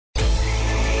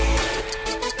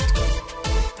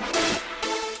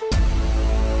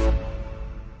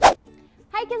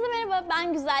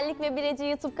Ben Güzellik ve Bireci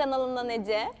YouTube kanalından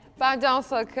Ece. Ben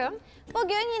Cansu Akın.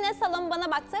 Bugün yine salon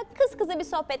bana baktı. Kız kıza bir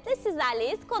sohbetle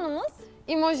sizlerleyiz. Konumuz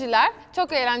Emojiler.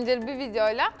 Çok eğlenceli bir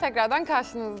videoyla tekrardan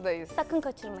karşınızdayız. sakın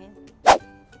kaçırmayın.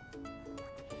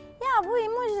 Ya bu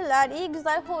emojiler iyi,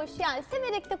 güzel, hoş, yani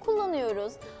severek de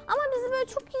kullanıyoruz. Ama bizi böyle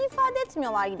çok iyi ifade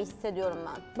etmiyorlar gibi hissediyorum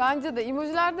ben. Bence de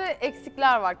emojilerde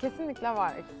eksikler var. Kesinlikle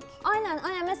var eksik. Aynen.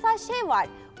 Mesela şey var,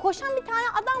 koşan bir tane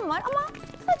adam var ama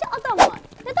sadece adam var.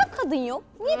 Neden kadın yok?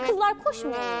 Niye kızlar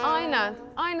koşmuyor? Aynen.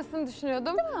 Aynısını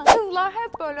düşünüyordum. Değil mi? Kızlar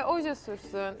hep böyle oje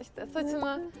sürsün, işte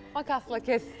saçını makasla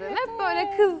kessin. Hep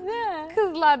böyle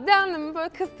kızlar, denli böyle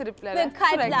kız tripleri. Böyle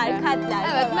kalpler.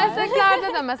 Evet, falan.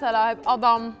 mesleklerde de mesela hep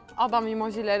adam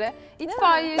emojileri.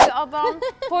 İtfaiyeci adam,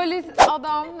 polis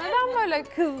adam. Neden böyle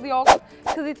kız yok,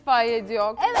 kız itfaiyeci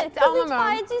yok? Evet, Hiç kız anlamıyorum.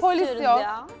 itfaiyeci Polis istiyoruz yok.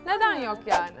 ya. Neden yok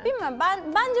yani? Bilmiyorum,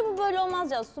 bence bu böyle olmaz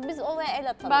Cansu. Biz olaya el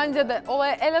atalım. Bence de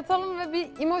olaya el atalım ve bir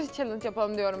emoji challenge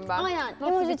yapalım diyorum ben. Aynen, Nasıl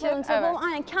emoji fikir? challenge yapalım. Evet.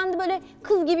 Aynen, kendi böyle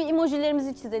kız gibi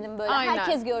emojilerimizi çizelim böyle. Aynen.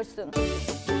 Herkes görsün.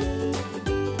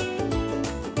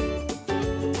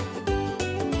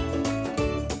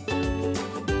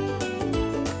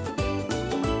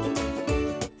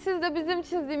 Siz de bizim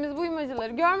çizdiğimiz bu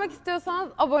emojileri görmek istiyorsanız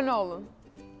abone olun.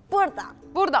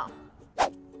 Buradan.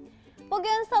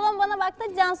 Bugün salon bana baktı.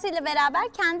 Cansu ile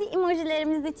beraber kendi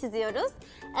emojilerimizi çiziyoruz.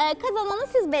 Kazananı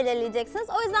siz belirleyeceksiniz.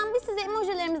 O yüzden biz size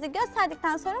emojilerimizi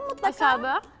gösterdikten sonra mutlaka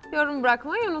Aşağıda yorum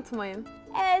bırakmayı unutmayın.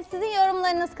 sizin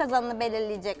yorumlarınız kazananı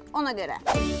belirleyecek ona göre.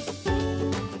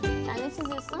 Sen ne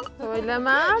çiziyorsun?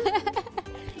 Söylemem.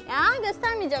 Ya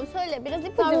göstermeyeceğim, söyle. Biraz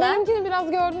ipucu Sen ver. benimkini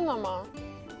biraz gördün ama.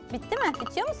 Bitti mi?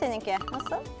 Bitiyor mu seninki?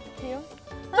 Nasıl? Bitiyor.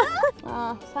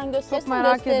 Sen göstersen Çok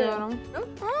merak gösteririm. ediyorum.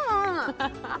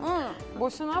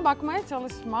 Boşuna bakmaya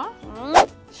çalışma. Hmm.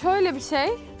 Şöyle bir şey,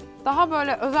 daha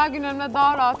böyle özel günlerimde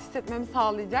daha rahat hissetmemi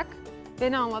sağlayacak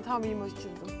beni anlatan bir emoji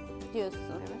çizdim. Diyorsun.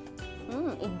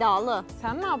 Evet. İddialı.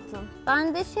 Sen ne yaptın?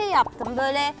 Ben de şey yaptım,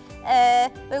 böyle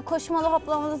koşmalı,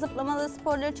 hoplamalı, zıplamalı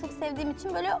sporları çok sevdiğim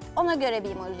için böyle ona göre bir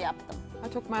emoji yaptım.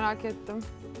 Ha, çok merak ettim.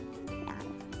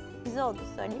 Yani güzel oldu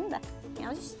söyleyeyim de.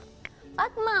 Ya işte.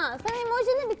 Bakma, sen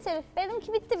emojini bitir.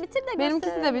 Benimki bitti, bitir de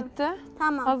Benimkisi de gösterelim. bitti.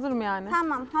 Tamam. Hazırım yani.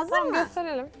 Tamam, hazır Tamam, mı?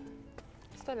 gösterelim.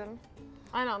 Gösterelim.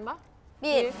 Aynı anda. 1,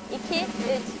 2, 3.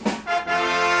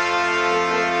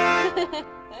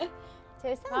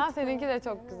 Çevirsene. Ha, seninki de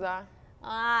çok güzel.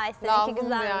 Ay, seninki Lazımdı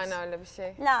güzelmiş. yani öyle bir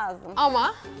şey. Lazım.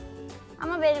 Ama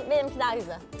Ama benimki daha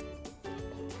güzel.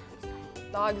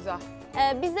 daha güzel.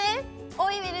 Bize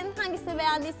oy verin. Hangisini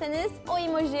beğendiyseniz o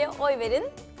emojiye oy verin.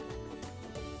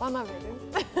 Bana verin.